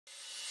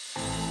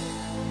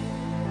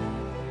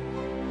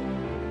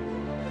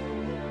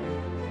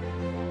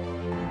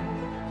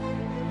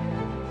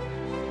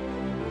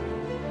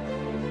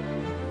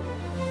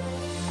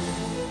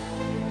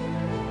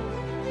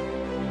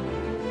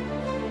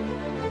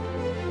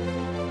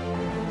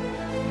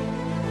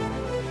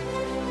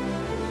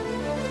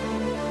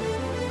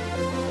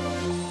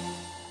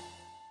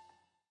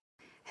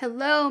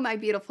Hello, my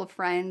beautiful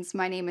friends.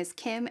 My name is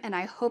Kim, and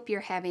I hope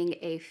you're having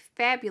a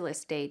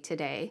fabulous day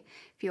today.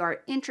 If you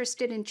are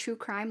interested in true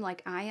crime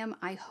like I am,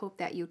 I hope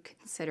that you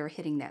consider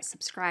hitting that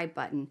subscribe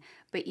button.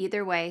 But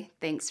either way,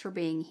 thanks for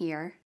being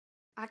here.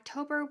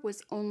 October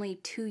was only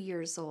 2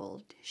 years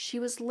old. She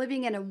was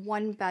living in a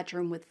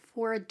one-bedroom with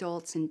 4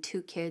 adults and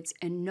 2 kids,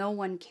 and no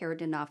one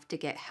cared enough to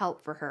get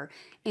help for her,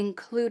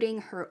 including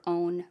her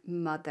own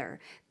mother.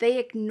 They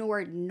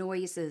ignored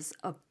noises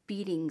of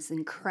beatings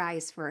and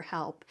cries for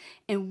help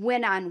and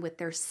went on with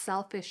their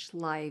selfish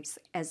lives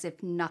as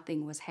if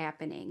nothing was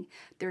happening.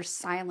 Their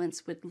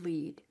silence would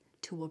lead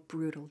to a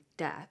brutal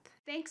death.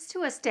 Thanks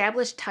to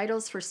Established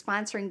Titles for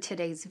sponsoring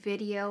today's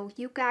video.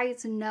 You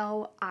guys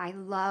know I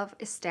love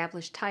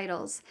Established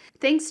Titles.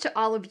 Thanks to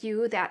all of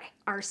you that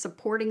are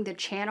supporting the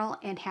channel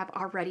and have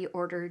already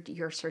ordered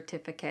your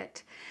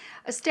certificate.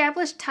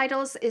 Established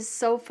Titles is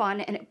so fun,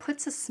 and it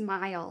puts a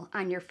smile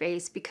on your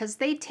face because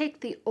they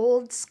take the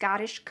old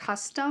Scottish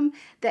custom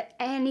that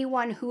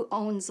anyone who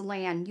owns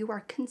land, you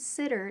are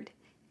considered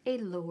a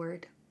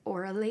lord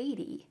or a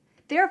lady.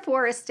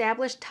 Therefore,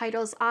 Established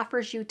Titles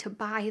offers you to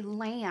buy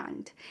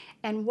land.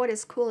 And what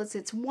is cool is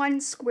it's 1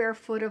 square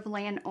foot of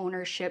land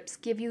ownerships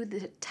give you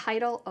the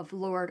title of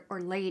lord or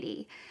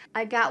lady.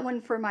 I got one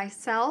for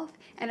myself,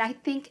 and I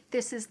think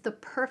this is the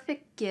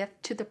perfect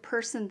gift to the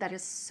person that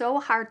is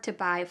so hard to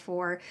buy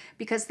for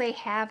because they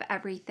have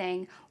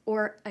everything,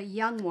 or a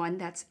young one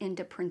that's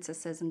into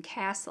princesses and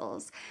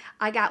castles.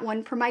 I got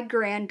one for my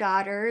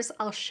granddaughters.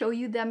 I'll show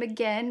you them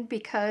again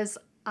because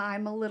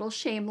I'm a little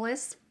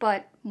shameless,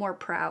 but more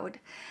proud.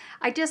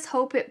 I just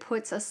hope it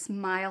puts a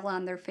smile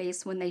on their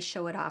face when they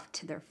show it off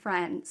to their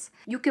friends.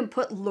 You can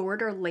put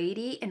Lord or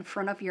Lady in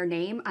front of your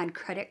name on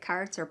credit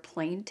cards or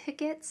plane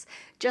tickets.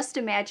 Just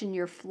imagine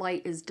your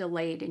flight is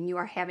delayed and you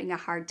are having a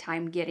hard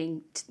time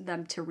getting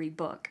them to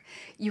rebook.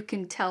 You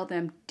can tell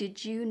them,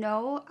 did you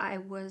know I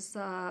was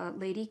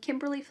Lady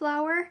Kimberly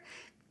Flower?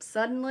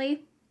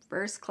 Suddenly,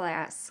 first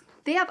class.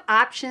 They have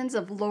options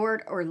of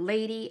lord or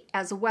lady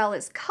as well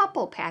as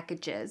couple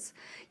packages.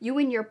 You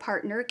and your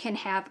partner can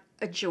have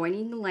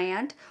adjoining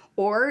land,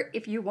 or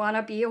if you want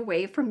to be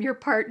away from your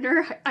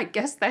partner, I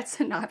guess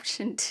that's an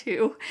option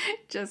too.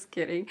 Just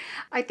kidding.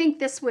 I think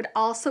this would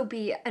also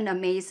be an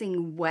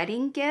amazing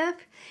wedding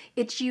gift.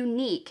 It's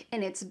unique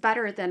and it's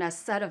better than a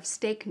set of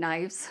steak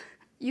knives.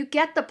 You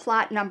get the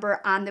plot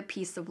number on the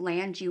piece of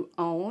land you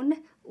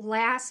own.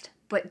 Last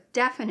but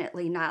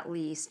definitely not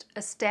least,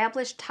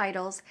 Established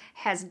Titles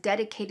has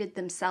dedicated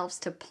themselves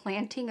to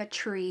planting a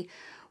tree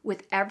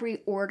with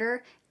every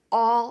order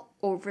all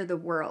over the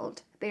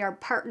world. They are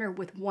partnered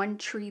with One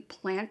Tree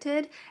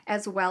Planted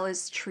as well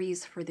as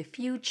Trees for the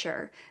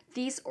Future.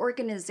 These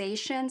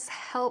organizations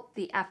help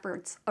the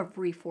efforts of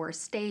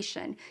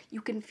reforestation.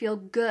 You can feel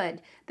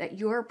good that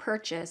your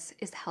purchase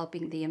is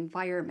helping the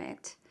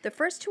environment. The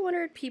first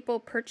 200 people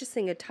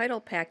purchasing a title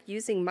pack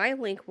using my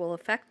link will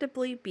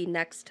effectively be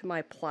next to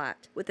my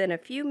plot, within a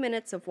few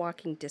minutes of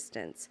walking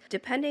distance.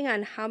 Depending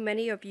on how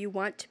many of you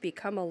want to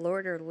become a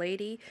lord or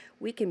lady,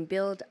 we can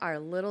build our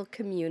little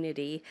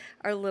community,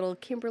 our little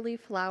Kimberly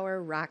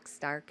Flower rock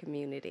star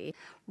community.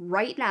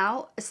 Right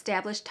now,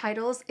 Established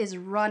Titles is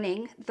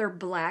running their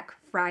Black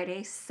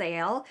Friday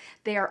sale.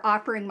 They are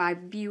offering my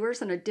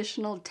viewers an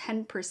additional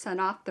 10%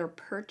 off their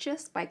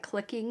purchase by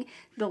clicking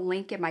the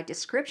link in my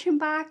description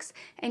box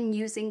and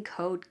using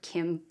code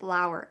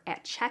Kimflower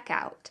at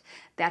checkout.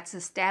 That's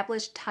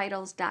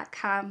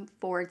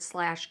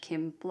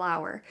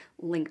establishedtitles.com/Kimflower,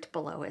 linked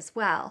below as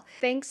well.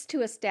 Thanks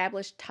to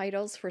Established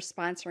Titles for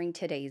sponsoring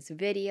today's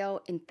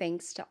video, and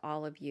thanks to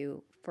all of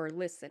you for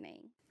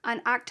listening. On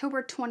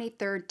October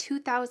 23rd,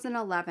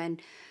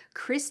 2011,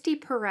 Christy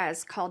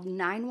Perez called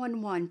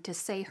 911 to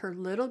say her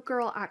little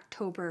girl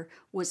October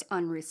was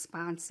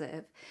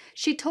unresponsive.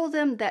 She told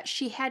them that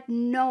she had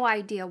no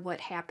idea what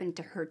happened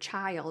to her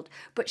child,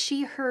 but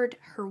she heard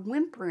her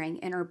whimpering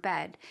in her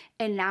bed,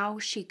 and now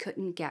she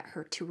couldn't get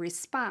her to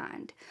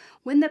respond.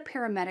 When the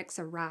paramedics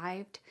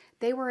arrived,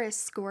 they were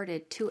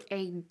escorted to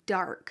a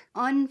dark,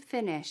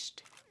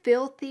 unfinished,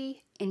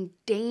 filthy, and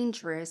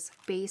dangerous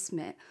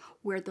basement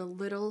where the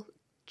little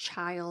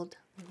child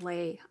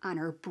lay on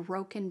her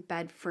broken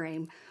bed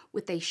frame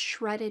with a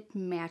shredded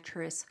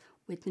mattress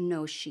with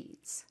no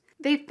sheets.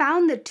 They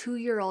found the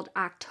 2-year-old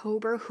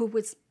October, who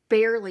was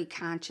barely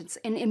conscious,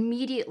 and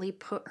immediately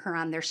put her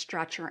on their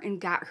stretcher and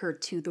got her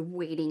to the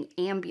waiting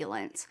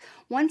ambulance.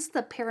 Once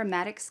the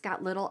paramedics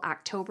got little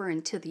October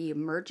into the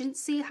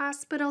emergency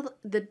hospital,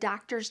 the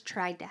doctors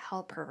tried to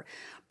help her,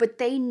 but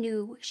they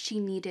knew she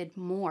needed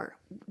more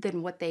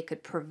than what they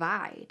could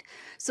provide.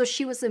 So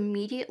she was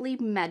immediately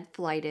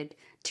med-flighted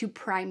to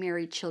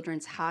Primary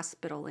Children's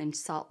Hospital in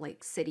Salt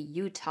Lake City,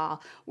 Utah,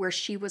 where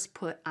she was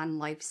put on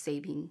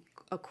life-saving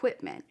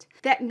equipment.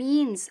 That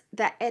means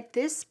that at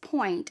this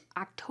point,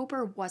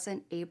 October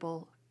wasn't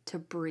able to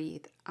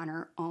breathe on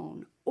her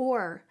own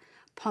or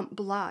pump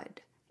blood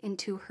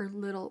into her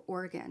little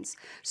organs.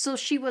 So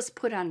she was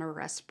put on a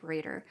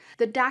respirator.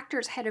 The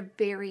doctors had a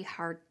very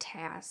hard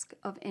task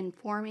of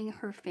informing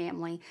her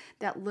family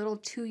that little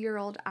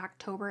 2-year-old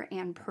October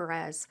Ann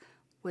Perez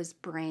was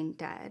brain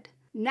dead.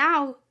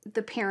 Now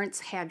the parents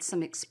had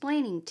some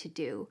explaining to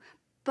do,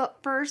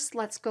 but first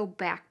let's go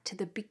back to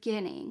the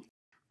beginning.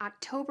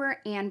 October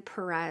Ann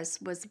Perez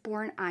was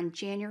born on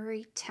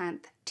January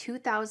 10th,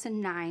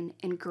 2009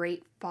 in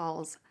Great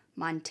Falls,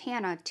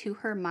 Montana to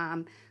her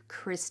mom,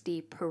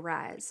 Christy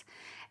Perez.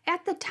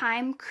 At the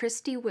time,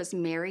 Christy was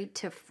married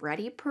to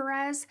Freddie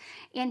Perez,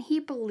 and he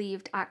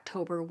believed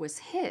October was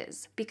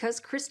his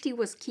because Christy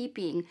was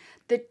keeping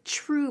the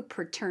true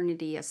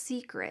paternity a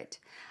secret.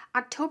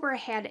 October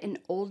had an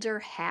older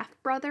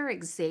half-brother,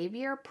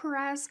 Xavier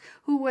Perez,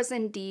 who was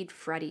indeed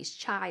Freddie's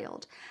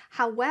child.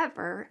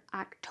 However,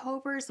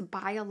 October's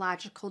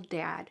biological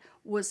dad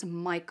was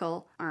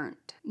Michael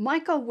Arndt.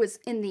 Michael was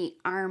in the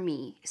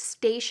army,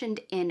 stationed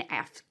in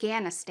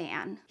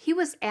Afghanistan. He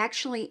was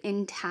actually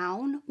in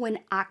town when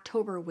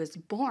October was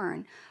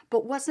born,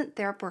 but wasn't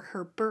there for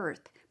her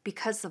birth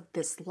because of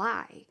this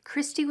lie.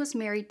 Christy was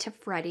married to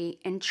Freddie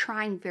and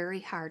trying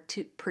very hard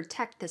to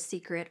protect the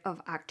secret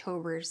of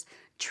October's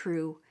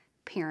true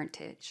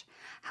parentage.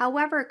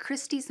 However,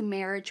 Christy's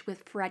marriage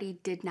with Freddie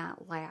did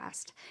not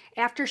last.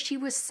 After she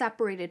was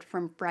separated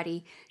from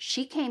Freddie,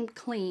 she came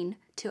clean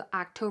to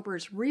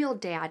October's real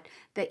dad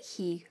that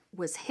he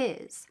was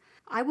his.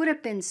 I would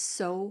have been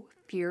so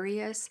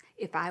furious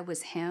if I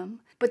was him,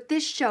 but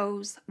this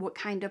shows what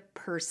kind of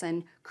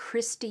person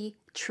Christy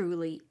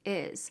truly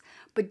is.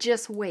 But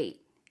just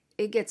wait,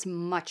 it gets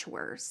much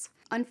worse.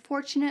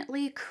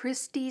 Unfortunately,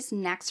 Christy's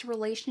next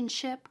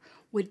relationship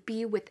would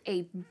be with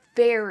a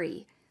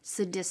very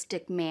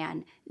sadistic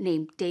man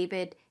named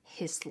David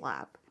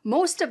Hislop.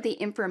 Most of the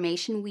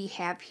information we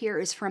have here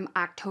is from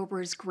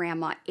October's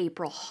grandma,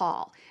 April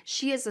Hall.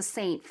 She is a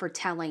saint for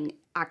telling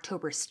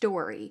October's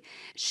story.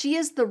 She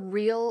is the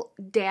real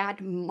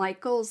dad,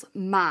 Michael's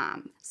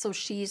mom, so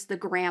she's the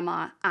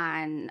grandma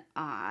on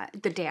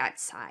the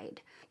dad's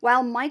side.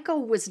 While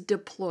Michael was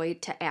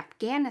deployed to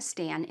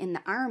Afghanistan in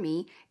the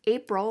army,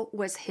 April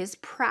was his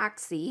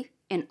proxy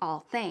in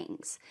all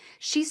things.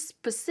 She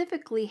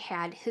specifically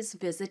had his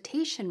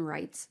visitation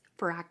rights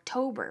for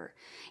October.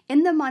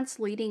 In the months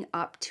leading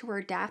up to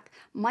her death,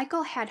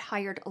 Michael had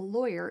hired a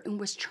lawyer and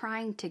was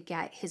trying to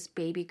get his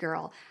baby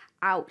girl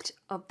out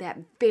of that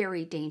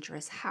very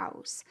dangerous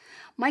house.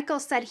 Michael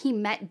said he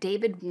met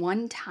David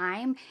one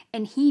time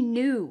and he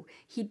knew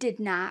he did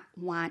not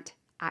want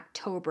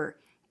October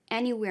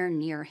anywhere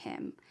near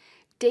him.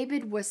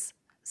 David was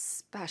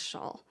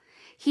special.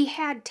 He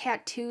had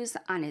tattoos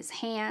on his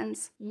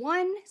hands.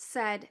 One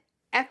said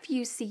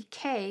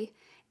F-U-C-K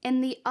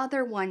and the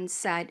other one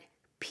said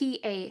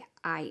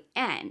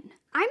P-A-I-N.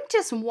 I'm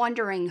just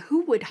wondering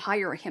who would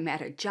hire him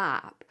at a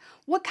job.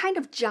 What kind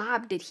of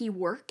job did he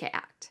work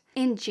at?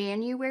 In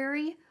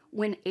January,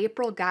 when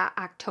April got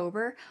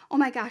October, oh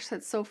my gosh,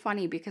 that's so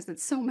funny because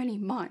it's so many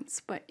months,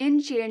 but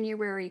in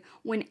January,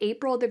 when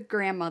April, the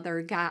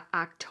grandmother, got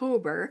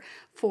October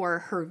for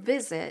her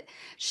visit,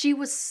 she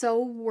was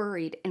so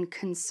worried and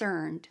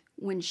concerned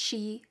when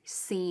she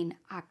seen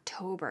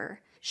October.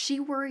 She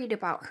worried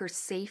about her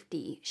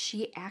safety.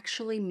 She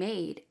actually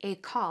made a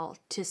call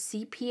to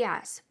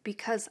CPS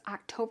because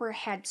October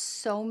had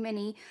so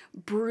many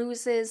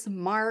bruises,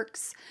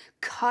 marks,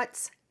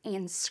 cuts,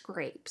 and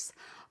scrapes.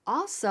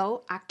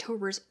 Also,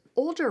 October's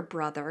older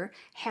brother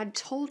had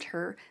told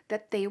her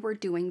that they were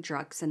doing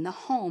drugs in the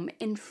home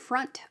in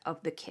front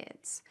of the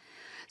kids.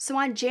 So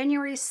on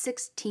January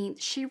 16th,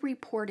 she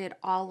reported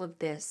all of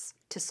this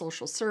to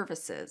social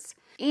services,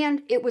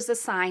 and it was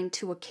assigned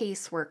to a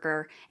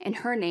caseworker, and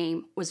her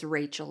name was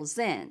Rachel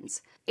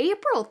Zins.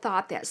 April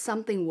thought that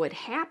something would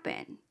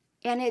happen,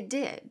 and it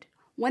did.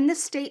 When the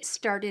state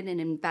started an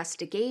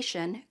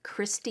investigation,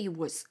 Christy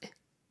was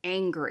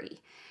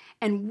angry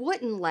and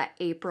wouldn't let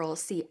April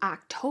see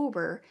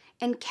October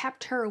and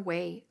kept her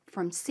away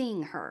from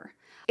seeing her.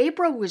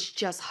 April was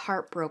just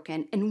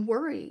heartbroken and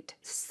worried,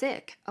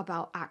 sick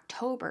about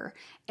October,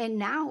 and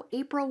now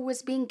April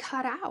was being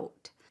cut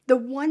out. The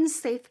one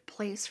safe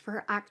place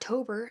for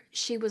October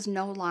she was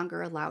no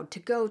longer allowed to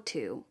go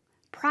to.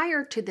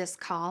 Prior to this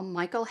call,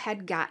 Michael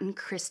had gotten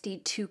Christy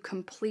to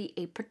complete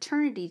a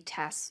paternity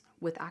test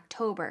with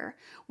October,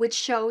 which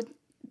showed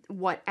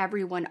what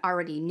everyone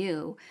already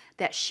knew,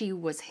 that she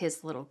was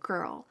his little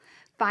girl.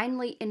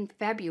 Finally, in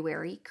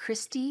February,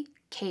 Christy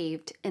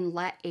caved and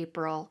let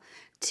April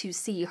to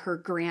see her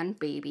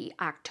grandbaby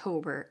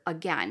October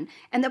again,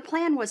 and the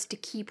plan was to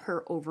keep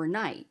her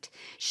overnight.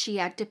 She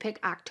had to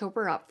pick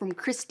October up from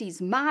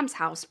Christy's mom's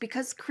house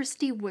because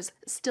Christy was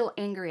still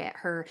angry at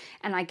her,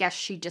 and I guess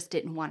she just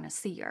didn't want to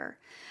see her.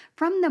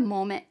 From the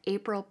moment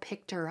April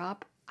picked her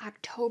up,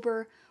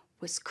 October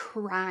was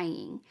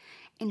crying,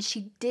 and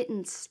she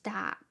didn't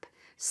stop.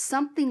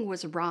 Something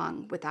was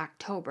wrong with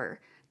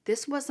October.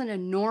 This wasn't a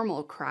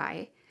normal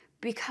cry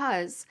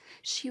because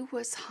she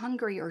was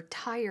hungry or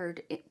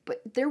tired,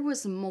 but there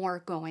was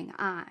more going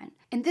on.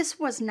 And this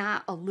was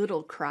not a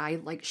little cry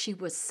like she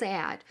was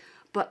sad,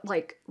 but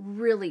like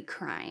really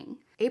crying.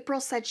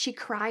 April said she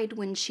cried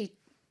when she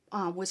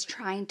was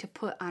trying to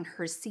put on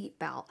her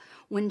seatbelt,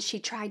 when she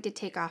tried to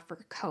take off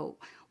her coat,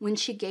 when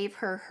she gave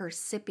her her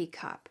sippy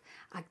cup,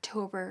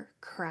 October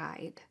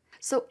cried.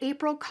 So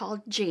April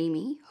called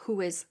Jamie,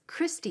 who is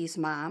Christy's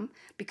mom,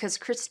 because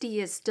Christy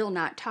is still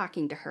not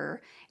talking to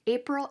her.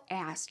 April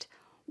asked,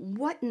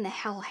 what in the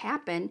hell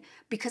happened,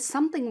 because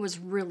something was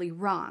really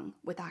wrong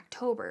with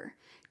October.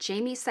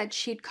 Jamie said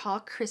she'd call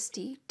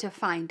Christy to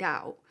find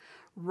out.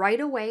 Right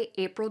away,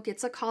 April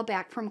gets a call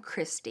back from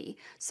Christy,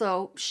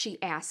 so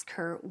she asks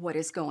her what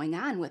is going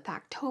on with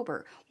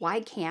October.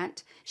 Why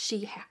can't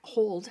she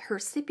hold her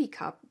sippy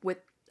cup with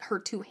her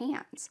two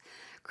hands?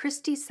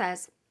 Christy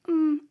says,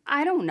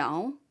 I don't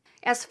know.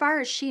 As far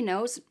as she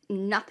knows,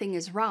 nothing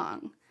is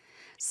wrong.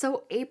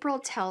 So April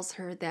tells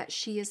her that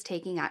she is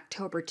taking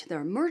October to the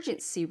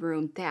emergency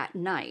room that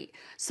night,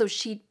 so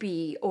she'd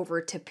be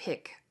over to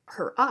pick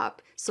her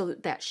up so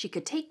that she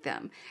could take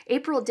them.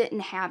 April didn't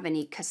have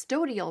any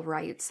custodial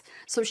rights,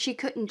 so she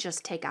couldn't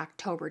just take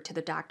October to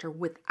the doctor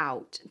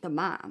without the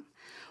mom.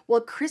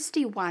 Well,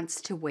 Christy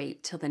wants to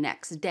wait till the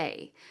next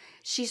day.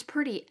 She's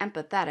pretty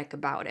empathetic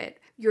about it.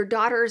 Your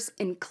daughter's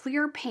in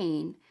clear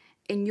pain,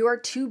 and you're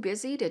too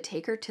busy to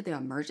take her to the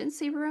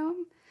emergency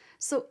room?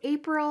 So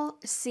April,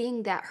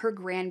 seeing that her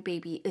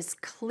grandbaby is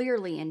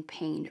clearly in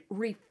pain,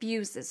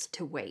 refuses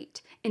to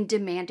wait and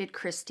demanded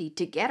Christy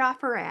to get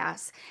off her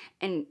ass,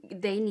 and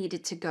they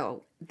needed to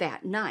go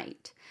that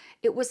night.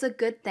 It was a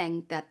good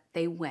thing that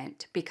they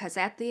went, because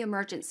at the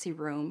emergency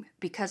room,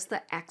 because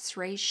the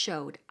x-rays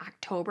showed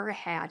October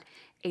had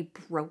a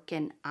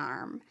broken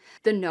arm.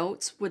 The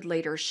notes would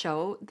later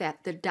show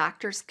that the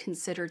doctors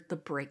considered the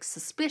break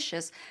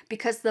suspicious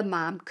because the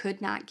mom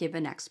could not give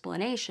an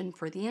explanation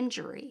for the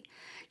injury.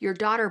 Your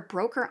daughter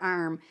broke her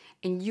arm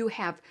and you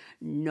have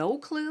no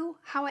clue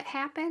how it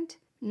happened?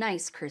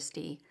 Nice,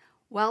 Christy.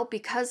 Well,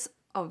 because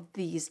of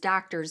these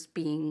doctors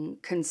being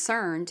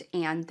concerned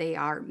and they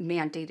are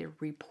mandated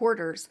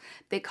reporters,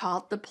 they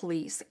called the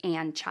police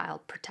and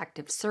Child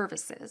Protective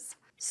Services.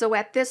 So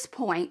at this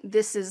point,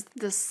 this is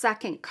the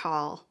second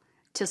call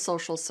to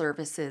social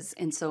services,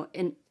 and so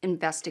an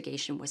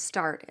investigation was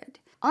started.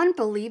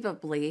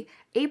 Unbelievably,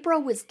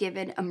 April was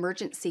given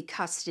emergency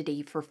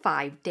custody for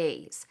 5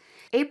 days.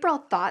 April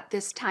thought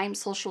this time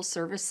social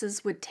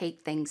services would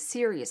take things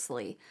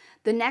seriously.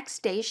 The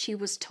next day, she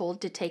was told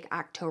to take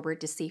October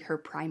to see her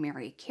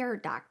primary care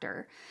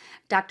doctor,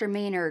 Dr.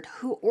 Maynard,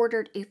 who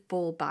ordered a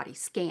full body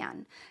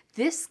scan.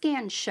 This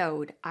scan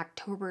showed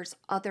October's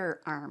other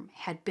arm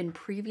had been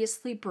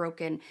previously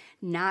broken,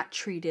 not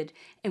treated,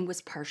 and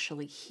was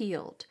partially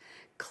healed.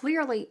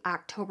 Clearly,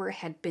 October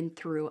had been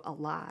through a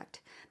lot.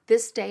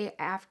 This day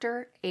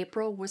after,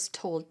 April was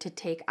told to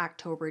take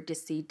October to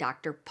see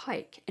Dr.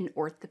 Pike, an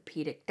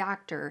orthopedic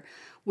doctor,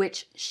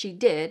 which she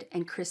did,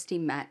 and Christy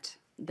met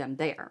them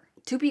there.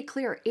 To be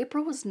clear,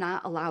 April was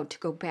not allowed to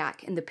go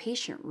back in the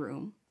patient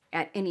room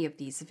at any of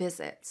these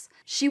visits.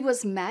 She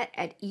was met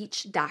at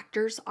each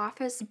doctor's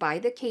office by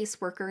the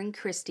caseworker and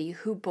Christy,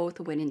 who both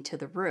went into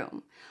the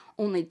room.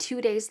 Only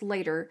 2 days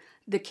later,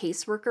 the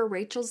caseworker,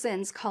 Rachel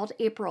Zins, called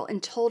April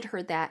and told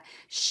her that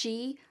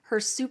she, her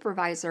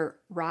supervisor,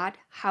 Rod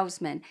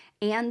Hausman,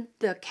 and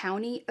the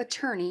county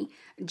attorney,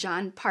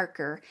 John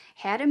Parker,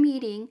 had a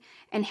meeting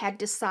and had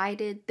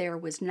decided there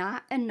was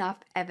not enough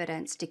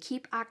evidence to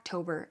keep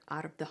October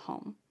out of the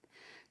home.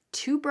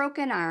 2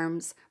 broken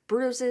arms,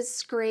 bruises,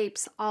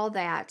 scrapes, all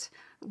that,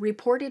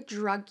 reported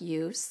drug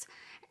use,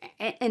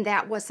 and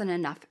that wasn't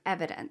enough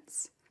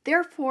evidence.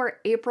 Therefore,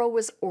 April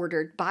was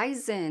ordered by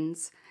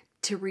Zins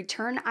to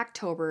return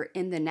October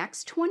in the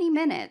next 20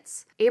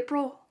 minutes.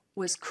 April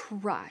was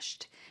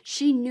crushed.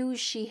 She knew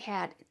she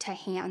had to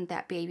hand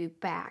that baby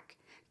back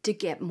to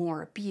get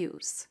more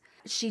abuse.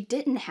 She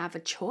didn't have a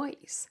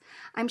choice.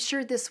 I'm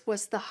sure this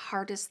was the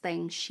hardest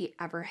thing she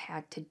ever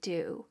had to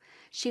do.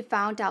 She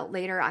found out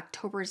later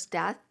October's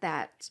death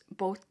that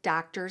both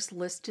doctors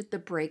listed the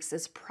breaks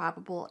as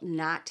probable,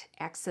 not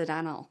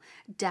accidental,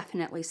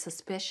 definitely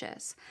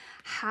suspicious.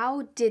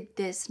 How did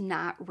this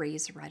not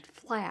raise red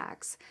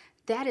flags?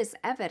 That is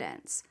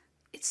evidence.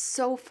 It's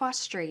so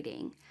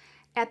frustrating.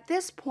 At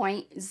this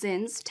point,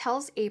 Zins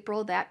tells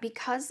April that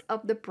because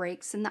of the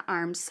breaks in the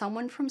arms,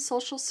 someone from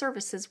social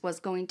services was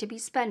going to be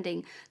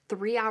spending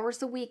 3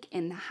 hours a week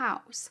in the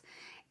house.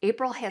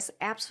 April has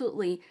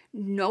absolutely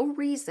no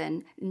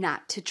reason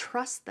not to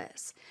trust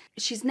this.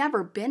 She's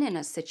never been in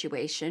a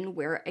situation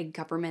where a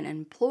government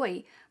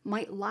employee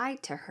might lie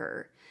to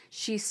her.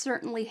 She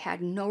certainly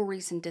had no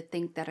reason to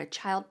think that a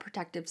Child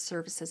Protective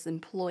Services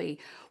employee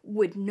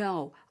would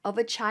know of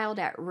a child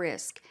at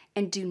risk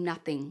and do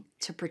nothing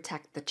to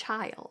protect the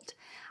child.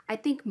 I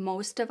think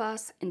most of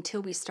us,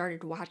 until we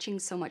started watching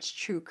so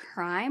much true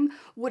crime,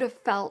 would have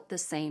felt the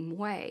same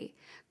way.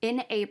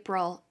 In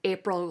April,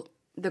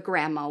 the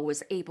grandma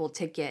was able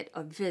to get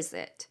a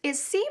visit. It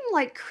seemed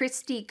like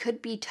Christy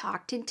could be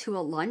talked into a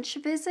lunch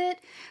visit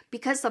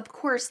because, of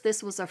course,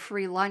 this was a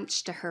free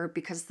lunch to her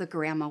because the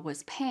grandma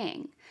was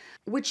paying,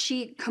 which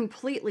she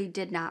completely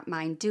did not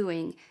mind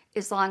doing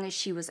as long as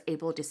she was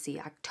able to see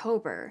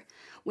October.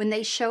 When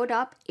they showed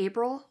up,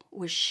 April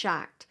was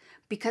shocked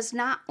because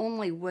not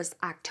only was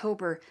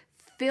October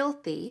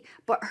filthy,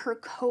 but her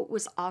coat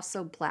was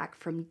also black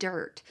from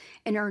dirt,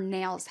 and her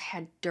nails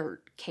had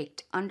dirt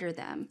caked under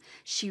them.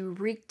 She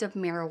reeked of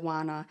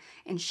marijuana,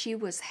 and she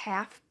was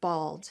half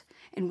bald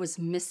and was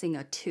missing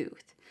a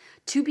tooth.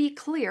 To be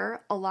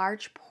clear, a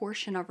large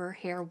portion of her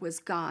hair was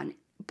gone,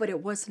 but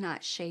it was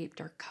not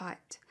shaved or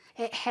cut.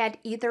 It had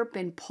either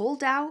been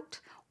pulled out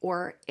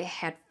or it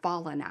had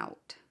fallen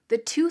out. The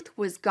tooth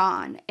was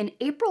gone, and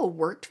April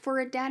worked for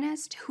a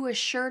dentist who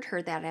assured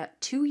her that at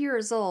 2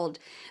 years old,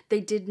 they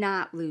did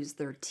not lose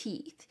their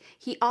teeth.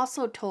 He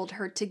also told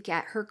her to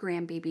get her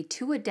grandbaby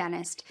to a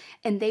dentist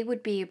and they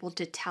would be able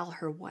to tell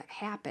her what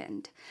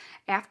happened.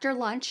 After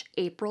lunch,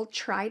 April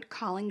tried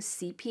calling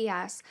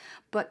CPS,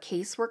 but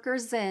caseworker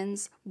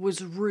Zins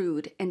was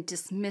rude and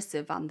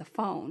dismissive on the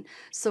phone,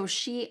 so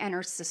she and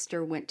her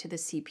sister went to the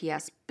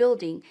CPS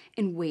building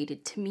and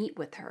waited to meet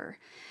with her.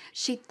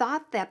 She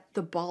thought that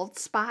the bald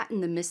spot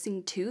and the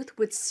missing tooth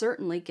would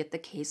certainly get the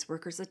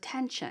caseworker's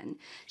attention.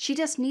 She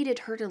just needed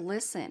her to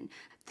listen.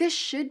 This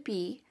should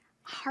be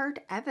hard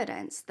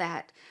evidence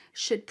that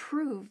should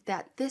prove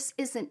that this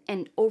isn't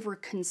an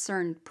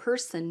over-concerned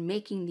person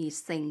making these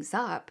things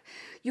up.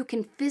 You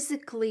can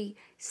physically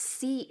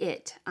see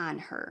it on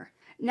her.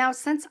 Now,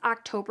 since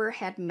October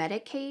had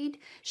Medicaid,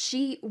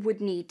 she would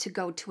need to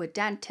go to a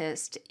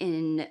dentist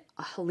in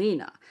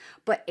Helena,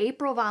 but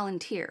April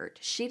volunteered.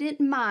 She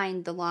didn't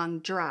mind the long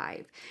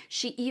drive.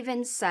 She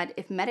even said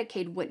if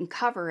Medicaid wouldn't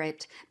cover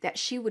it, that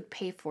she would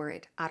pay for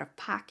it out of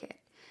pocket.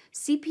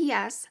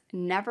 CPS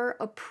never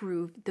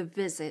approved the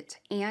visit,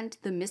 and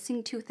the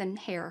missing tooth and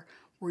hair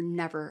were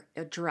never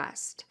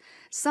addressed.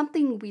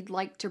 Something we'd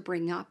like to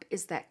bring up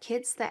is that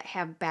kids that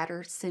have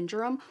Batter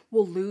syndrome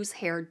will lose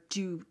hair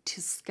due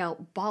to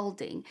scalp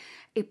balding.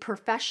 A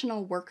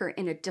professional worker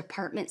in a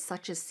department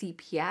such as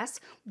CPS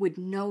would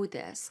know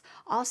this.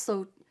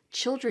 Also,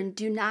 children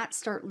do not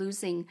start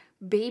losing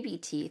baby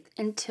teeth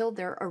until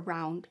they're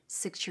around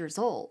 6 years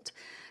old.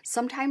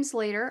 Sometimes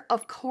later,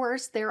 of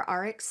course, there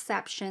are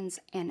exceptions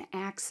and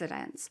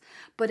accidents.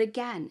 But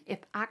again, if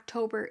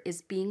October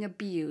is being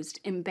abused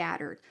and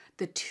battered,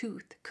 the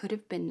tooth could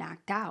have been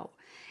knocked out.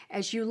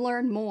 As you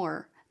learn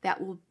more,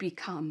 that will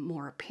become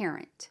more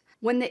apparent.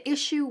 When the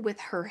issue with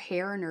her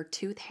hair and her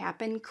tooth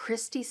happened,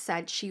 Christy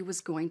said she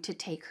was going to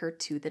take her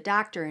to the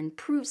doctor and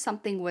prove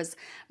something was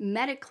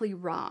medically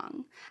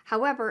wrong.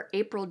 However,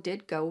 April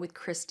did go with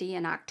Christy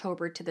in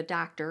October to the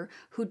doctor,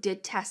 who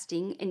did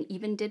testing and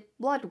even did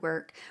blood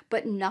work,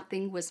 but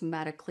nothing was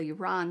medically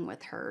wrong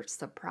with her.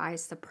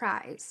 Surprise,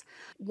 surprise.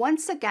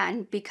 Once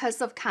again, because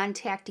of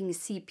contacting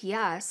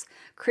CPS,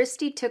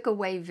 Christy took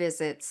away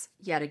visits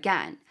yet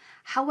again.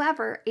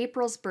 However,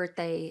 April's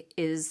birthday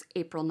is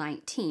April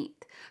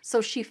 19th,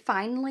 so she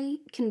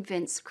finally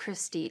convinced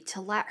Christy to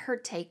let her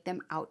take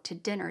them out to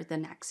dinner the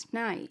next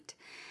night.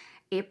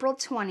 April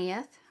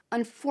 20th,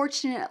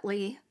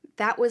 unfortunately,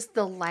 that was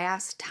the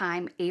last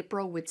time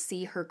April would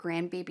see her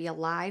grandbaby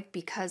alive,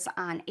 because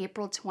on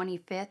April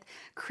 25th,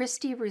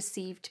 Christy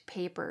received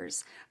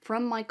papers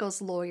from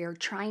Michael's lawyer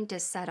trying to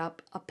set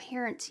up a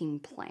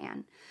parenting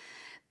plan.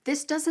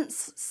 This doesn't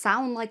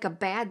sound like a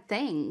bad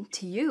thing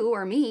to you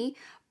or me,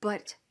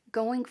 but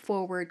going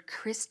forward,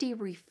 Christy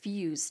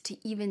refused to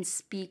even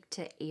speak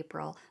to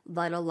April,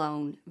 let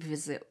alone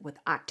visit with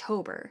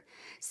October.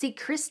 See,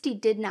 Christy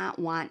did not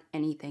want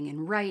anything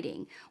in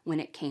writing when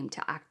it came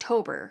to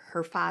October,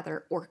 her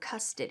father, or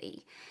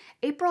custody.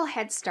 April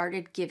had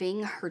started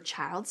giving her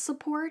child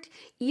support,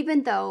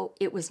 even though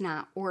it was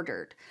not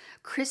ordered.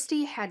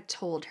 Christy had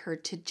told her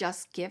to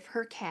just give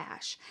her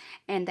cash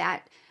and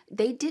that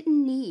they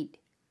didn't need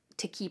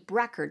to keep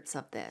records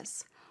of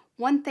this.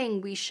 One thing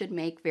we should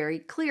make very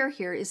clear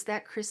here is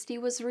that Christy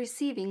was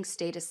receiving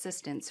state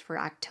assistance for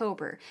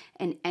October,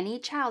 and any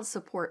child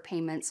support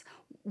payments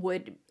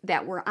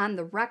that were on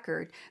the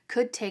record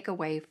could take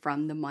away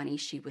from the money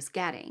she was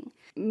getting.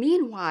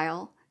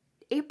 Meanwhile,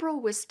 April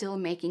was still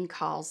making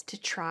calls to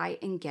try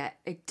and get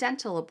a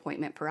dental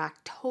appointment for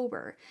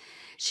October.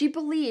 She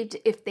believed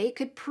if they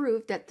could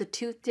prove that the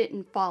tooth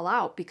didn't fall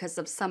out because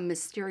of some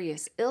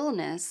mysterious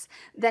illness,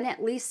 then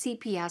at least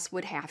CPS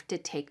would have to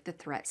take the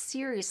threat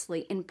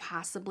seriously and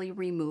possibly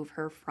remove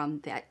her from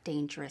that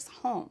dangerous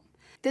home.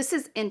 This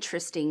is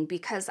interesting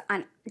because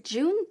on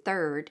June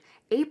 3rd,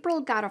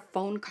 April got a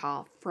phone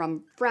call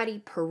from Freddie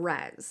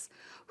Perez,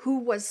 who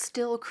was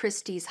still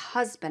Christy's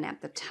husband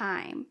at the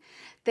time.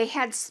 They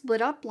had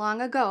split up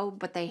long ago,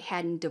 but they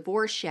hadn't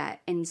divorced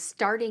yet, and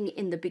starting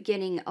in the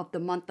beginning of the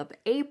month of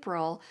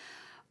April,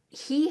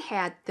 he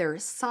had their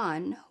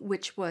son,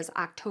 which was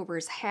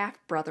October's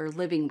half-brother,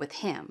 living with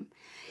him.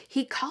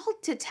 He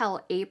called to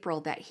tell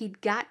April that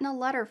he'd gotten a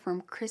letter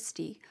from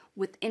Christy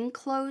with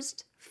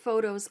enclosed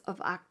photos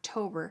of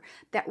October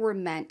that were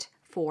meant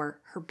for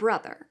her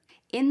brother.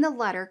 In the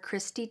letter,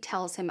 Christy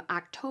tells him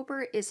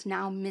October is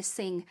now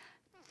missing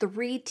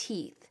 3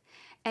 teeth,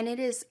 and it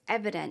is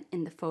evident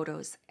in the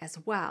photos as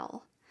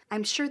well.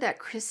 I'm sure that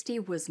Christy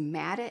was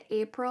mad at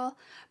April,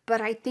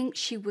 but I think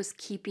she was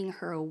keeping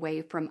her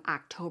away from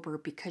October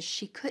because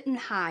she couldn't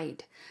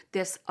hide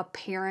this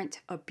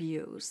apparent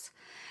abuse.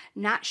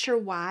 Not sure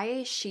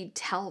why she'd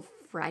tell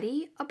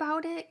Freddie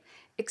about it,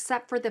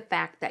 except for the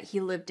fact that he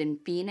lived in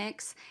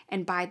Phoenix,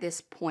 and by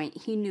this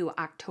point he knew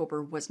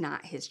October was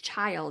not his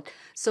child,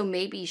 so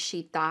maybe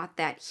she thought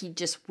that he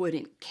just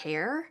wouldn't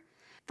care.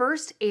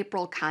 First,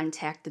 April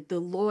contacted the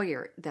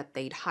lawyer that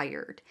they'd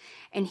hired,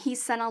 and he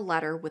sent a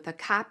letter with a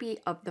copy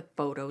of the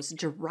photos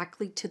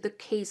directly to the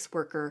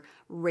caseworker,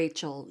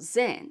 Rachel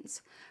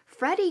Zins.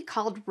 Freddie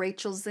called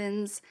Rachel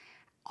Zins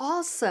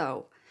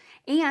also,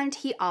 and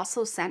he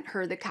also sent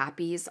her the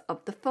copies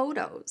of the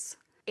photos.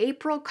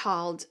 April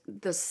called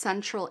the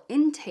central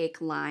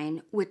intake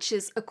line, which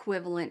is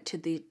equivalent to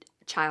the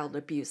child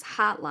abuse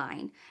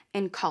hotline,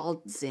 and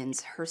called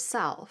Zins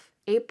herself.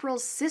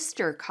 April's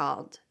sister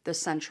called the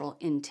central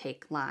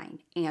intake line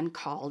and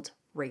called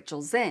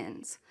Rachel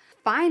Zins.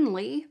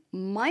 Finally,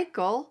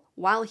 Michael,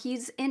 while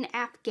he's in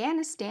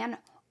Afghanistan,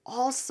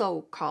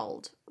 also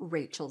called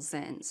Rachel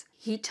Zins.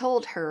 He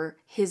told her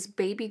his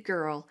baby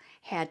girl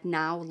had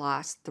now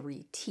lost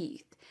 3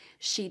 teeth.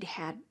 She'd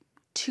had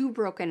 2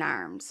 broken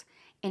arms,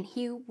 and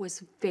he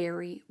was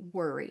very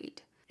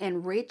worried.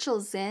 And Rachel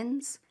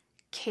Zins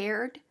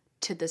cared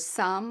to the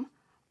sum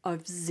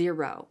of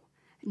 0.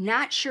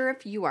 Not sure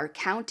if you are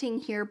counting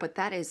here, but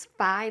that is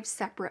 5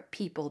 separate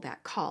people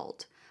that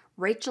called.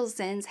 Rachel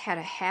Zins had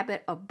a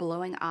habit of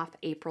blowing off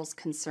April's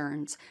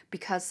concerns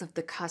because of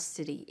the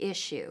custody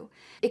issue.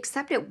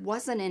 Except it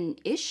wasn't an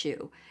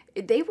issue.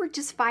 They were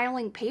just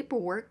filing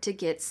paperwork to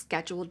get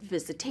scheduled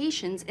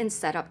visitations and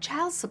set up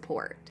child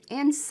support.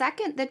 And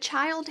second, the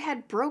child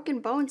had broken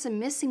bones and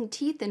missing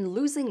teeth and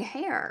losing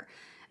hair.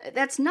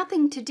 That's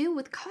nothing to do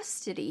with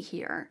custody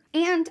here.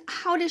 And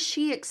how does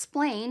she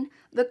explain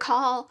the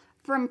call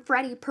from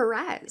Freddie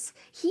Perez?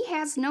 He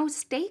has no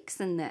stakes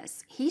in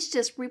this. He's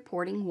just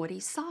reporting what he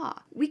saw.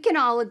 We can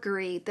all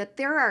agree that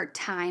there are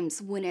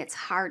times when it's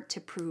hard to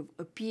prove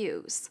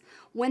abuse,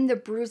 when the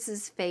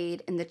bruises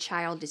fade and the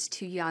child is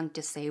too young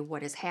to say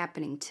what is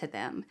happening to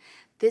them.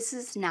 This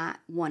is not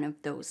one of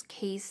those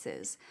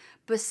cases.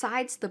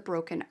 Besides the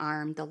broken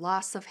arm, the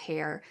loss of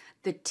hair,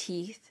 the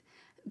teeth,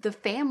 the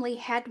family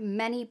had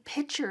many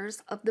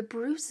pictures of the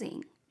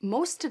bruising.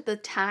 Most of the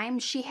time,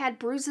 she had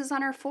bruises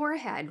on her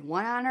forehead,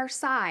 one on her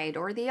side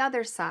or the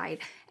other side,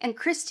 and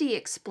Christy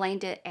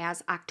explained it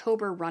as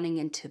October running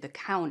into the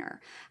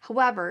counter.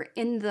 However,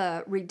 in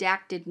the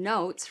redacted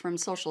notes from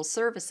social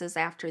services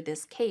after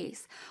this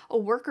case, a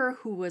worker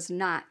who was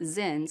not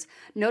Zins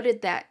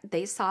noted that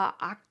they saw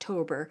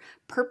October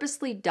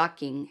purposely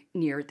ducking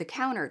near the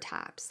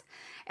countertops.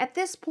 At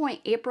this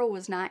point, April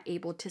was not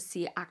able to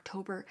see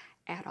October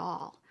at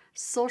all.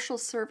 Social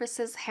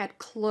services had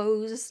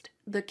closed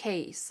the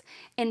case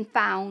and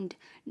found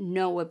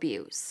no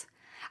abuse.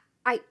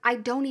 I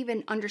don't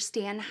even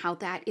understand how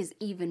that is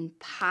even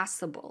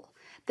possible.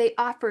 They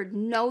offered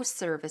no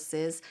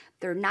services.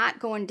 They're not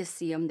going to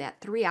see them that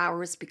 3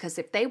 hours, because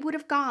if they would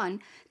have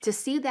gone to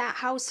see that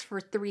house for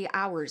 3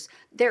 hours,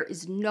 there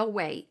is no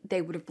way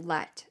they would have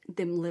let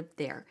them live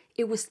there.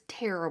 It was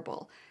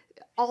terrible.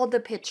 All the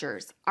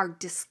pictures are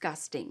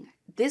disgusting.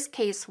 This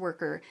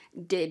caseworker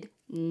did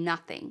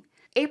nothing.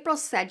 April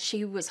said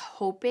she was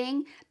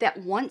hoping that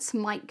once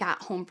Mike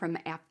got home from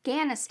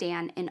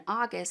Afghanistan in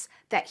August,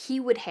 that he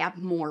would have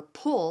more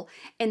pull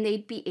and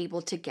they'd be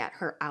able to get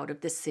her out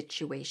of the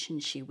situation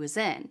she was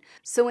in.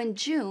 So in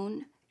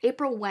June,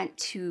 April went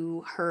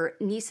to her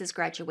niece's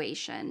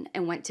graduation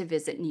and went to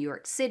visit New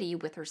York City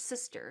with her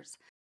sisters.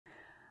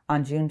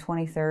 On June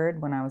 23rd,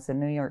 when I was in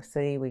New York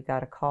City, we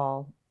got a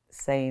call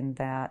saying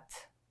that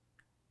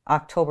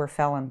October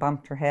fell and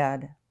bumped her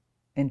head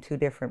in 2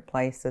 different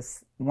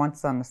places,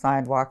 once on the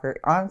sidewalk or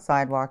on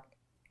sidewalk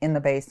in the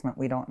basement.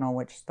 We don't know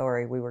which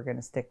story we were going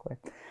to stick with.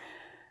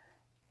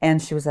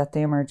 And she was at the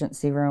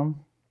emergency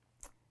room,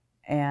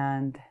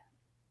 and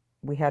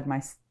we had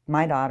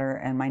my daughter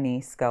and my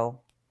niece go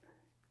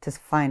to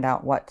find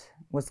out what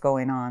was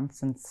going on,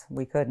 since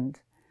we couldn't.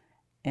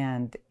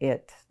 And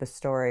the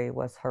story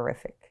was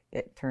horrific.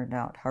 It turned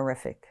out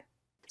horrific.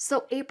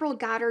 So April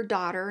got her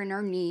daughter and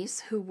her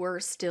niece, who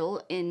were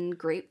still in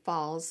Great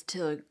Falls,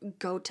 to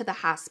go to the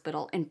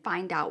hospital and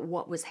find out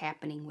what was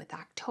happening with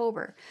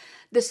October.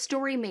 The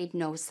story made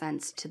no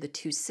sense to the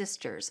 2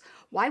 sisters.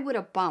 Why would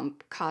a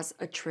bump cause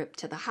a trip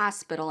to the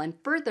hospital and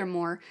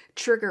furthermore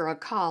trigger a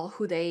call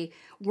who they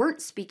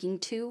weren't speaking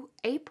to,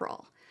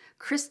 April?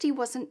 Christy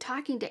wasn't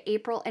talking to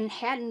April and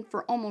hadn't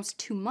for almost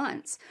 2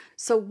 months.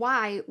 So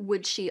why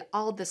would she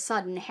all of a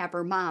sudden have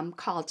her mom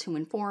call to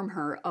inform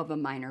her of a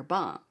minor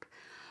bump?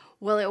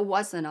 Well, it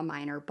wasn't a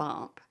minor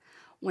bump.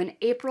 When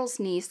April's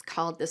niece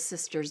called the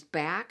sisters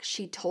back,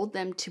 she told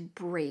them to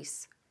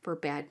brace for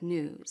bad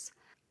news.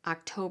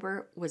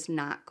 October was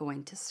not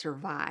going to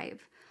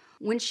survive.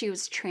 When she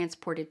was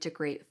transported to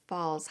Great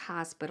Falls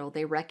Hospital,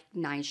 they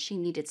recognized she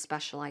needed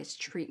specialized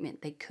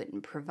treatment they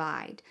couldn't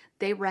provide.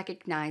 They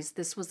recognized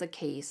this was a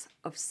case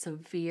of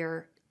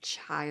severe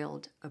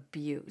child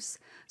abuse.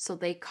 So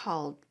they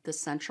called the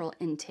central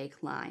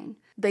intake line.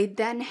 They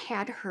then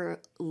had her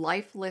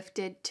life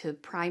lifted to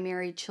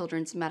Primary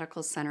Children's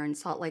Medical Center in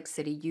Salt Lake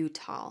City,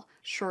 Utah.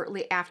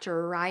 Shortly after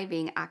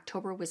arriving,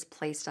 October was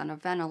placed on a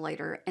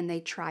ventilator, and they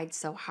tried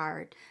so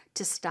hard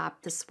to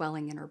stop the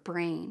swelling in her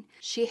brain.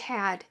 She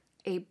had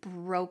a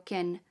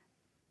broken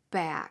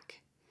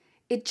back.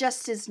 It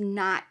just is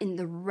not in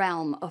the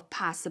realm of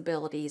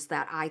possibilities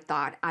that I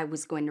thought I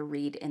was going to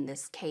read in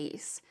this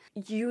case.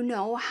 You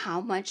know how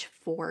much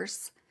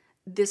force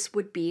this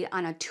would be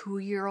on a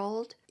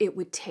 2-year-old it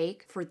would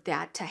take for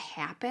that to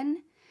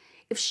happen?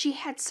 If she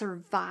had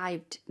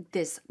survived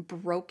this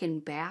broken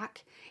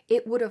back,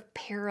 it would have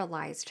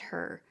paralyzed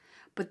her.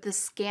 But the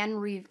scan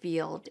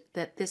revealed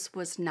that this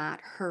was not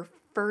her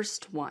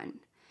first one.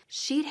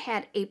 She'd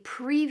had a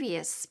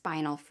previous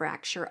spinal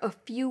fracture a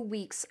few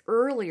weeks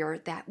earlier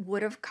that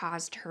would have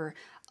caused her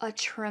a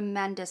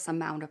tremendous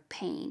amount of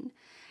pain.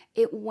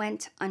 It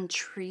went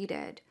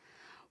untreated.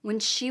 When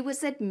she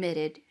was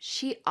admitted,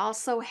 she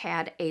also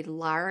had a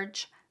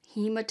large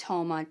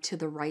hematoma to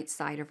the right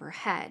side of her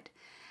head.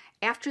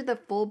 After the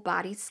full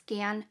body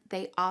scan,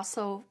 they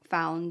also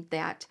found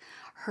that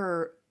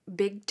her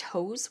big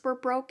toes were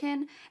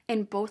broken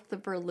and both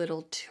of her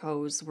little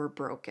toes were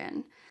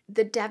broken.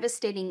 The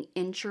devastating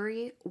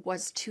injury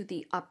was to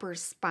the upper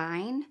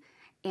spine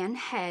and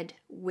head,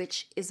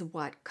 which is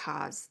what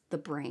caused the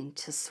brain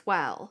to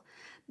swell.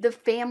 The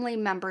family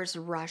members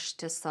rushed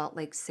to Salt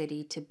Lake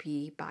City to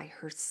be by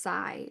her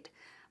side.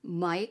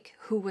 Mike,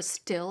 who was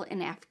still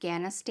in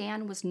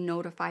Afghanistan, was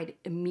notified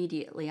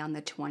immediately on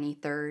the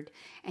 23rd,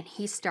 and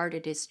he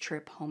started his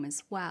trip home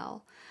as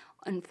well.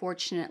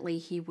 Unfortunately,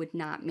 he would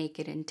not make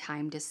it in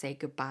time to say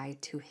goodbye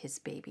to his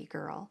baby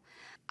girl.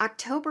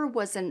 October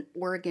was an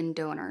organ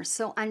donor,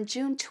 so on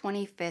June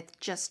 25th,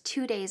 just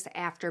 2 days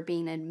after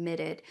being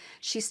admitted,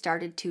 she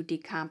started to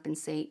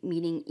decompensate,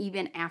 meaning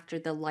even after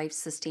the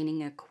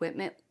life-sustaining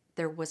equipment,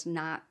 it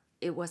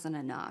wasn't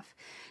enough.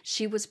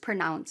 She was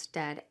pronounced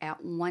dead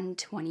at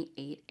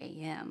 1:28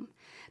 a.m.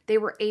 They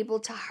were able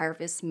to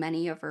harvest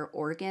many of her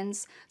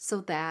organs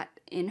so that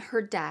in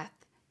her death,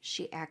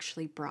 she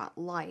actually brought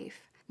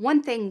life.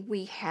 One thing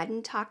we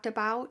hadn't talked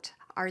about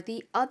are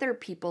the other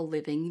people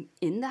living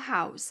in the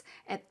house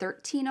at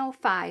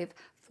 1305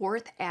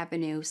 4th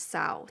Avenue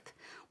South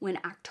when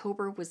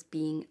October was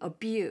being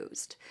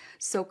abused.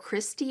 So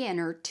Christy and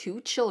her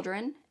 2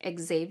 children,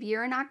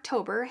 Xavier and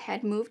October,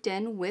 had moved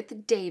in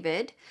with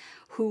David,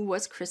 who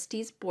was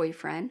Christy's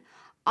boyfriend.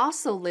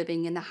 Also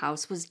living in the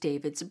house was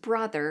David's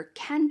brother,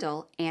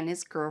 Kendall, and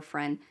his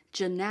girlfriend,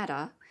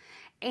 Janetta.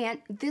 And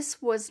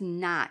this was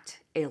not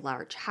a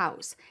large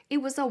house. It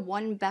was a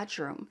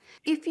 1-bedroom.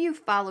 If you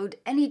followed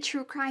any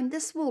true crime,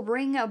 this will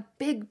ring a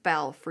big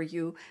bell for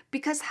you,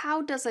 because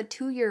how does a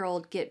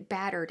 2-year-old get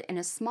battered in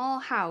a small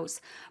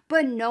house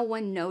but no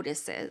one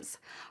notices?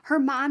 Her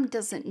mom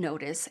doesn't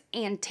notice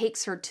and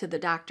takes her to the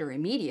doctor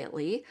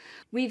immediately.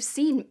 We've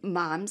seen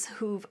moms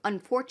who've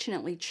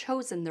unfortunately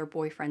chosen their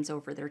boyfriends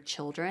over their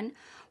children.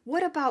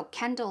 What about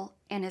Kendall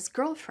and his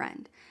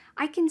girlfriend?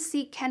 I can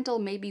see Kendall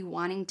maybe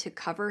wanting to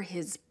cover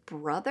his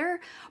brother,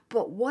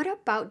 but what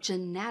about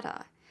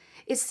Janetta?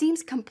 It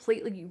seems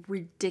completely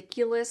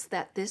ridiculous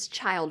that this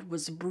child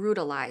was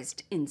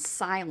brutalized in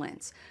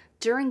silence.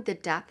 During the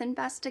death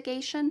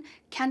investigation,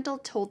 Kendall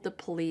told the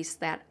police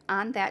that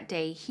on that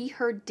day he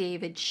heard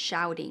David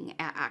shouting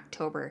at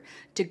October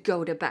to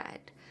go to bed,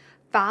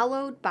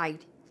 followed by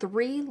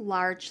 3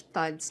 large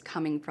thuds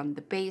coming from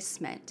the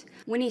basement.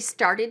 When he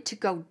started to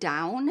go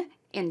down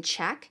and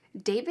check,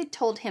 David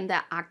told him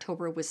that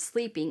October was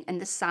sleeping and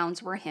the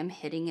sounds were him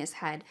hitting his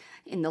head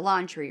in the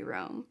laundry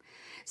room.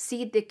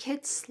 See, the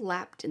kids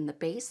slept in the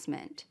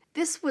basement.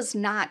 This was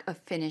not a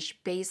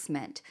finished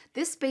basement.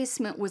 This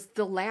basement was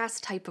the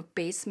last type of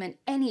basement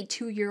any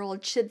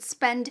 2-year-old should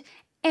spend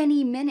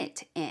any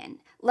minute in,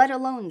 let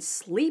alone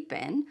sleep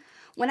in.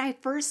 When I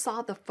first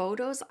saw the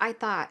photos, I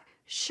thought,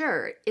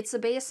 sure, it's a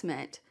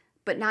basement,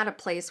 but not a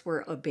place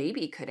where a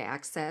baby could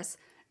access.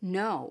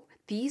 No,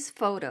 these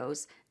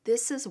photos,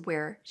 this is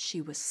where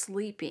she was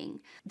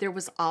sleeping. There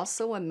was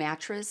also a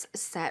mattress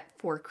set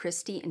for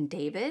Christy and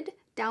David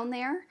down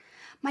there.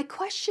 My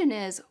question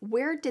is,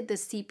 where did the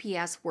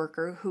CPS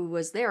worker who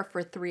was there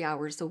for 3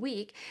 hours a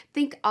week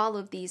think all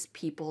of these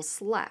people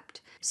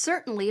slept?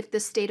 Certainly, if the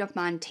state of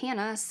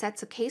Montana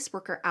sets a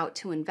caseworker out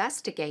to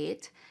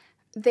investigate,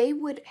 they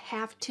would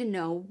have to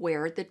know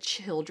where the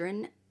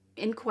children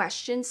in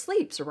question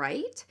sleeps,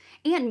 right?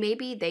 And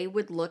maybe they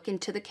would look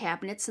into the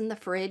cabinets in the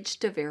fridge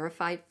to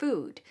verify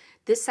food.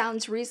 This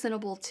sounds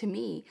reasonable to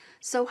me.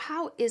 So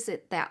how is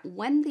it that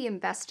when the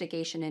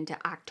investigation into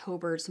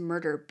October's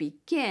murder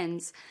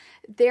begins,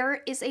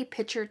 there is a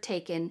picture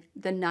taken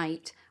the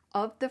night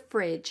of the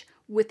fridge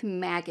with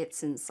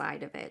maggots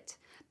inside of it?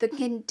 The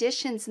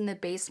conditions in the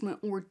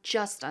basement were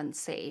just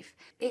unsafe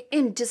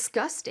and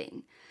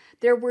disgusting.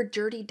 There were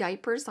dirty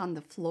diapers on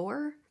the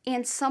floor,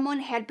 and someone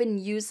had been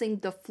using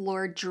the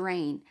floor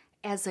drain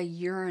as a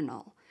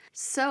urinal.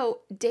 So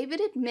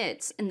David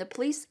admits in the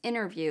police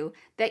interview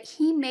that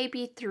he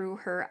maybe threw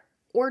her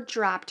or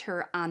dropped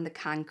her on the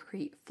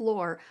concrete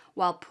floor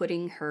while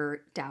putting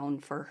her down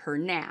for her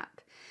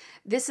nap.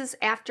 This is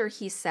after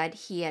he said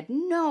he had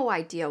no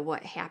idea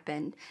what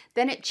happened.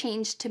 Then it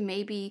changed to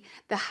maybe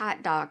the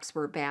hot dogs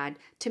were bad,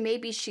 to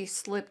maybe she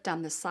slipped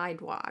on the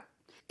sidewalk.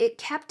 It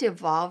kept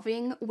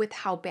evolving with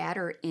how bad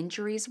her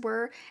injuries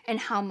were and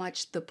how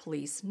much the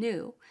police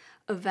knew.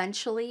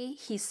 Eventually,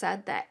 he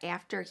said that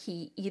after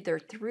he either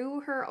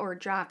threw her or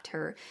dropped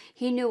her,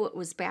 he knew it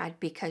was bad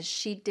because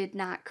she did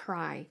not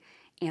cry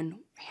and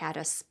had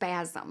a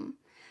spasm.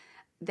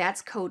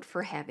 That's code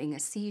for having a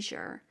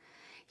seizure.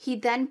 He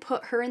then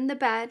put her in the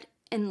bed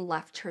and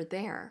left her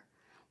there.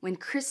 When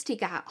Christy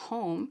got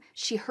home,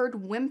 she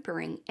heard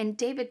whimpering, and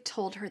David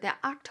told her that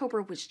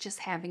October was just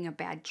having a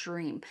bad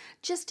dream.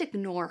 Just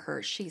ignore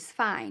her, she's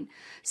fine.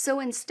 So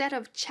instead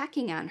of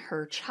checking on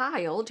her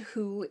child,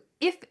 who,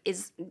 if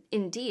is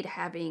indeed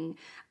having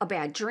a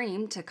bad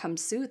dream, to come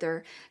soothe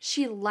her,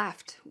 she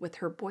left with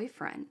her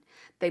boyfriend.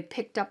 They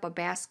picked up a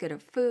basket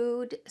of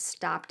food,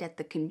 stopped at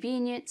the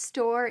convenience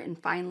store,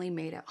 and finally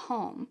made it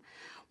home.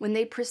 When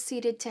they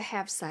proceeded to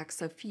have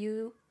sex a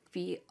few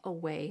feet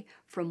away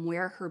from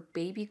where her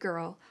baby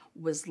girl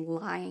was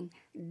lying,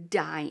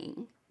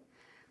 dying.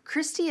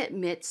 Christy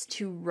admits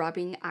to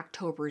rubbing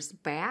October's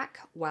back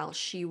while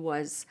she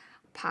was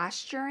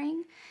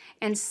posturing,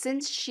 and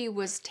since she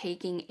was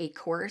taking a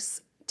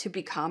course to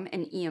become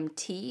an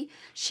EMT,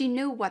 she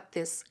knew what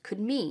this could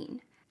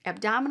mean.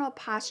 Abdominal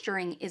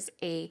posturing is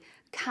a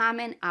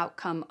common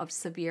outcome of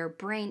severe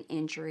brain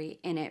injury,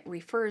 and it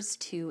refers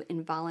to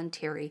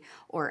involuntary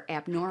or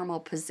abnormal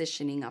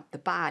positioning of the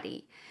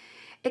body.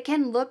 It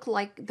can look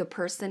like the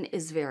person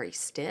is very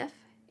stiff.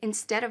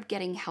 Instead of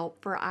getting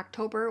help for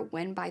October,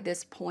 when by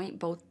this point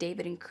both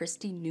David and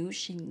Christy knew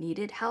she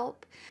needed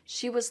help,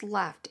 she was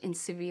left in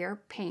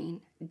severe pain,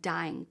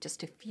 dying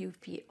just a few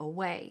feet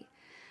away.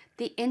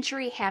 The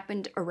injury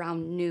happened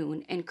around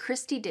noon, and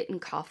Christy didn't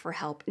call for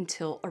help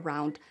until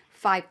around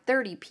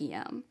 5:30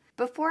 p.m.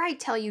 Before I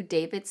tell you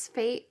David's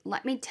fate,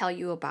 let me tell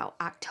you about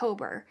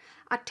October.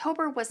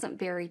 October wasn't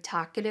very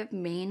talkative,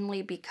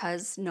 mainly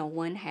because no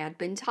one had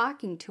been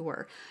talking to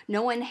her.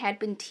 No one had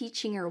been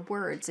teaching her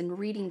words and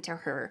reading to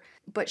her,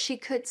 but she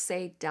could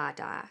say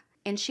dada.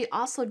 And she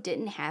also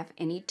didn't have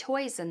any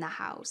toys in the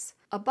house.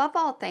 Above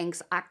all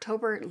things,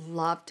 October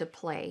loved to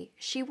play.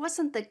 She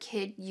wasn't the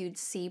kid you'd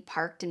see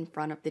parked in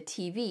front of the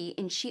TV,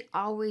 and she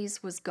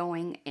always was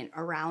going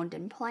around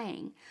and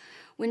playing.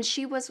 When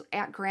she was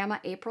at Grandma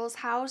April's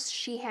house,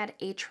 she had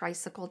a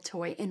tricycle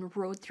toy and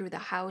rode through the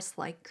house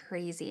like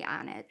crazy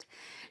on it.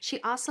 She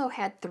also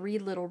had 3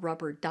 little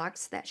rubber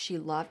ducks that she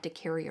loved to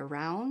carry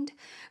around.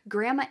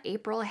 Grandma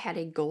April had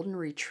a golden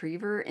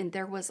retriever, and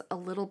there was a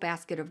little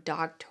basket of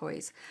dog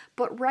toys.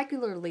 But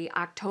regularly,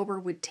 October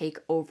would take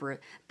over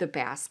the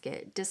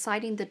basket,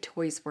 deciding the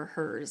toys were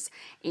hers,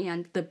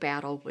 and the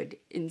battle would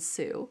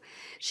ensue.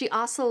 She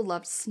also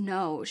loved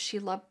snow. She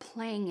loved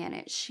playing in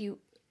it. She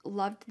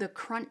loved the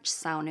crunch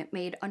sound it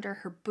made under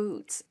her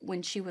boots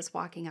when she was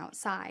walking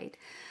outside.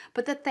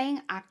 But the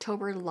thing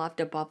October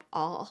loved above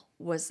all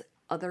was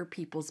other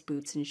people's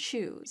boots and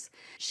shoes.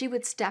 She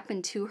would step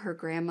into her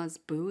grandma's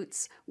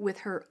boots with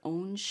her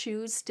own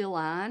shoes still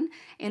on,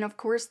 and of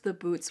course the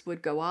boots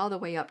would go all the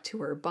way up to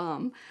her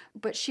bum,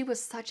 but she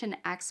was such an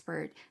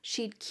expert.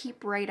 She'd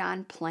keep right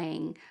on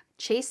playing,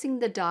 chasing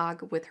the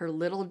dog with her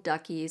little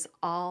duckies,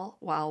 all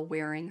while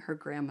wearing her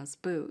grandma's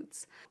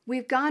boots.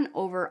 We've gone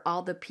over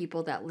all the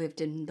people that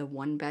lived in the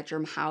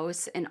 1-bedroom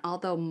house, and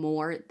although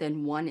more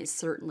than one is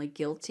certainly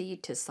guilty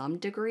to some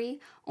degree,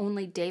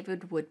 only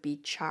David would be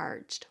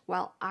charged.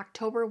 While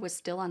October was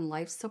still on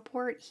life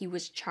support, he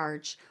was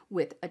charged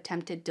with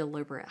attempted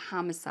deliberate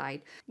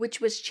homicide,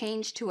 which was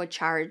changed to a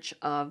charge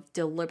of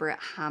deliberate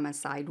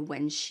homicide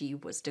when she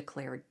was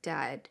declared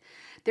dead.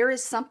 There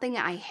is something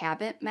I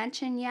haven't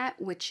mentioned yet,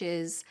 which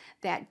is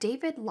that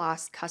David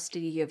lost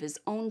custody of his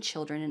own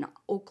children in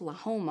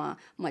Oklahoma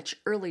much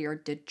earlier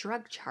due to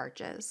drug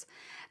charges.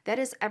 That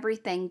is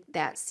everything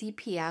that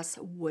CPS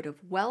would have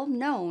well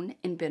known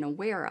and been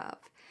aware of.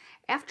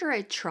 After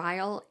a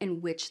trial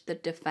in which the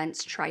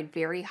defense tried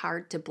very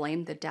hard to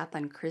blame the death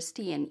on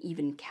Christy and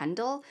even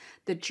Kendall,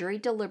 the jury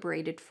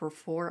deliberated for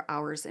 4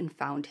 hours and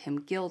found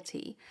him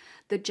guilty.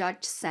 The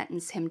judge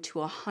sentenced him to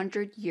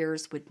 100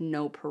 years with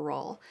no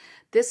parole.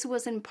 This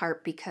was in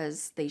part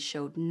because they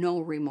showed no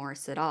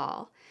remorse at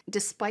all.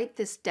 Despite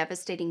this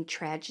devastating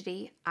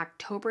tragedy,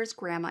 October's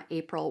Grandma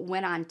April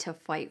went on to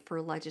fight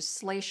for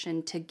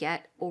legislation to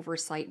get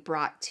oversight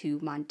brought to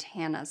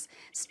Montana's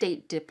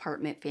State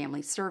Department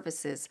Family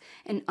Services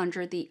and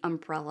under the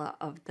umbrella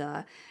of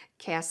the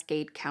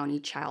Cascade County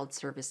Child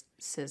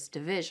Services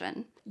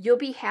Division. You'll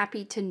be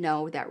happy to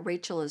know that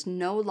Rachel is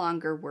no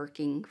longer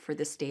working for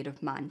the state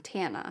of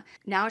Montana.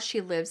 Now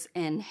she lives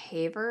in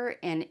Haver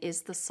and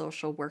is the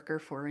social worker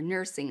for a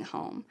nursing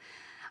home.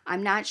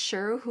 I'm not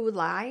sure who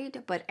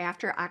lied, but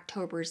after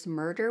October's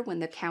murder, when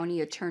the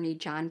county attorney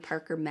John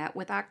Parker met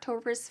with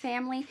October's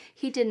family,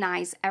 he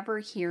denies ever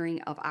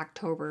hearing of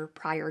October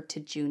prior to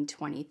June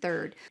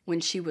 23rd, when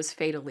she was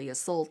fatally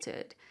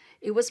assaulted.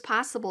 It was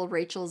possible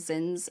Rachel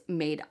Zins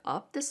made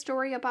up the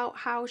story about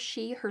how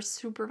she, her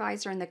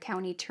supervisor, and the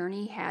county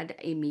attorney had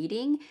a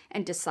meeting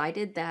and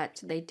decided that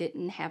they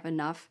didn't have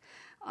enough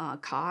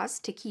cause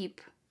to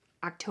keep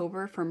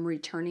October from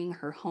returning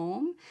her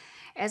home.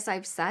 As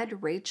I've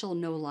said, Rachel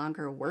no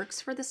longer works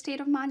for the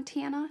state of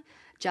Montana.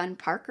 John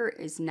Parker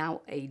is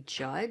now a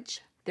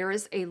judge. There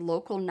is a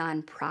local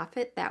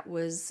nonprofit that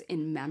was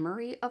in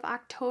memory of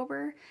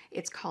October.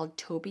 It's called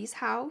Toby's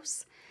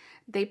House.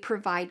 They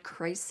provide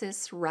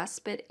crisis,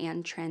 respite,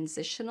 and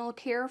transitional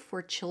care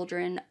for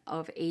children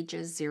of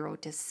ages 0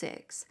 to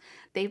 6.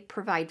 They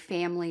provide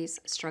families,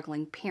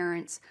 struggling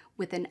parents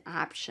with an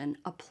option,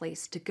 a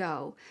place to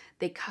go.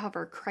 They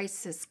cover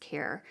crisis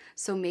care,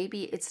 so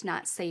maybe it's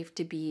not safe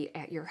to be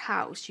at your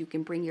house. You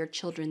can bring your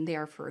children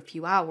there for a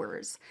few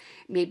hours.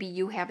 Maybe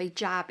you have a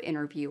job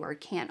interview or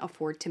can't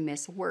afford to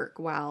miss work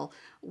while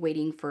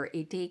waiting for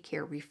a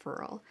daycare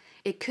referral.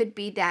 It could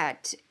be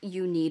that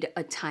you need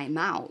a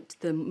timeout,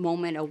 the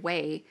moment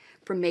away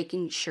from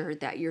making sure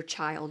that your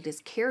child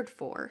is cared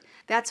for.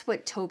 That's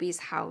what Toby's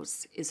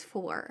House is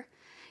for.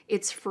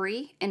 It's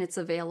free and it's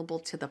available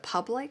to the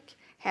public,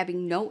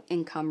 having no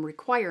income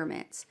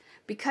requirements.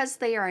 Because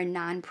they are a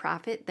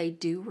nonprofit, they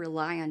do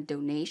rely on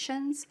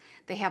donations.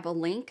 They have a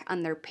link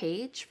on their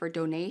page for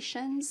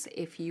donations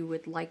if you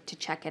would like to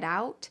check it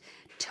out,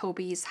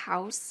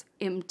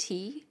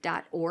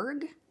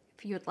 tobyshousemt.org.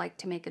 If you would like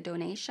to make a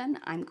donation,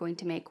 I'm going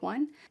to make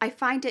one. I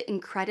find it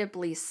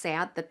incredibly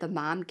sad that the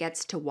mom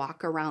gets to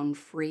walk around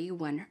free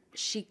when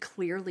she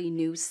clearly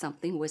knew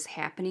something was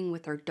happening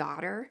with her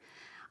daughter.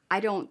 I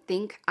don't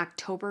think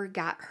October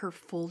got her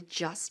full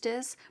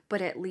justice,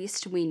 but at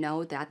least we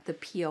know that the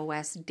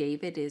POS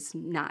David is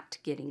not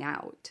getting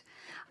out.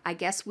 I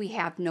guess we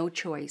have no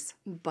choice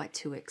but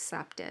to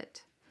accept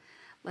it.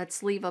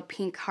 Let's leave a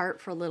pink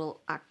heart for little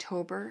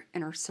October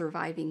and her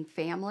surviving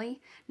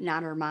family,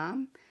 not her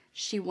mom.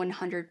 She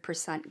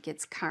 100%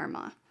 gets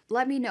karma.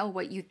 Let me know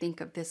what you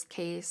think of this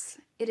case.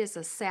 It is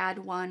a sad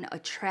one, a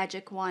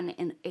tragic one,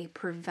 and a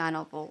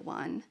preventable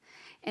one.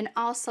 And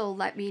also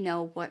let me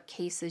know what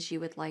cases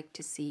you would like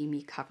to see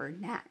me cover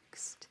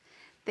next.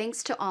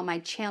 Thanks to all my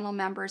channel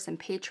members and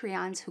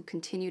Patreons who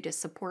continue to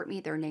support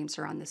me. Their names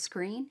are on the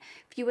screen.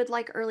 If you would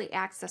like early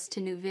access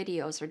to new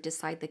videos or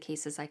decide the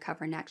cases I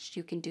cover next,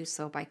 you can do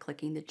so by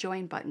clicking the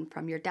join button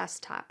from your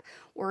desktop,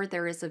 or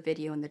there is a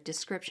video in the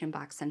description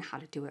box on how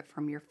to do it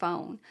from your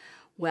phone.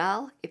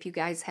 Well, if you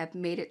guys have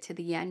made it to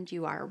the end,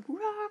 you are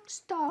rock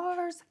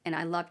stars, and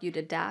I love you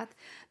to death.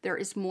 There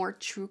is more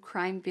true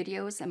crime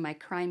videos in my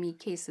Crimey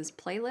Cases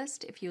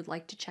playlist if you'd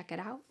like to check it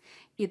out.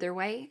 Either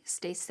way,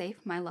 stay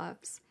safe, my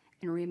loves.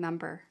 And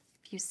remember,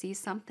 if you see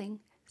something,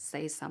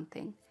 say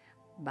something.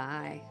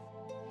 Bye.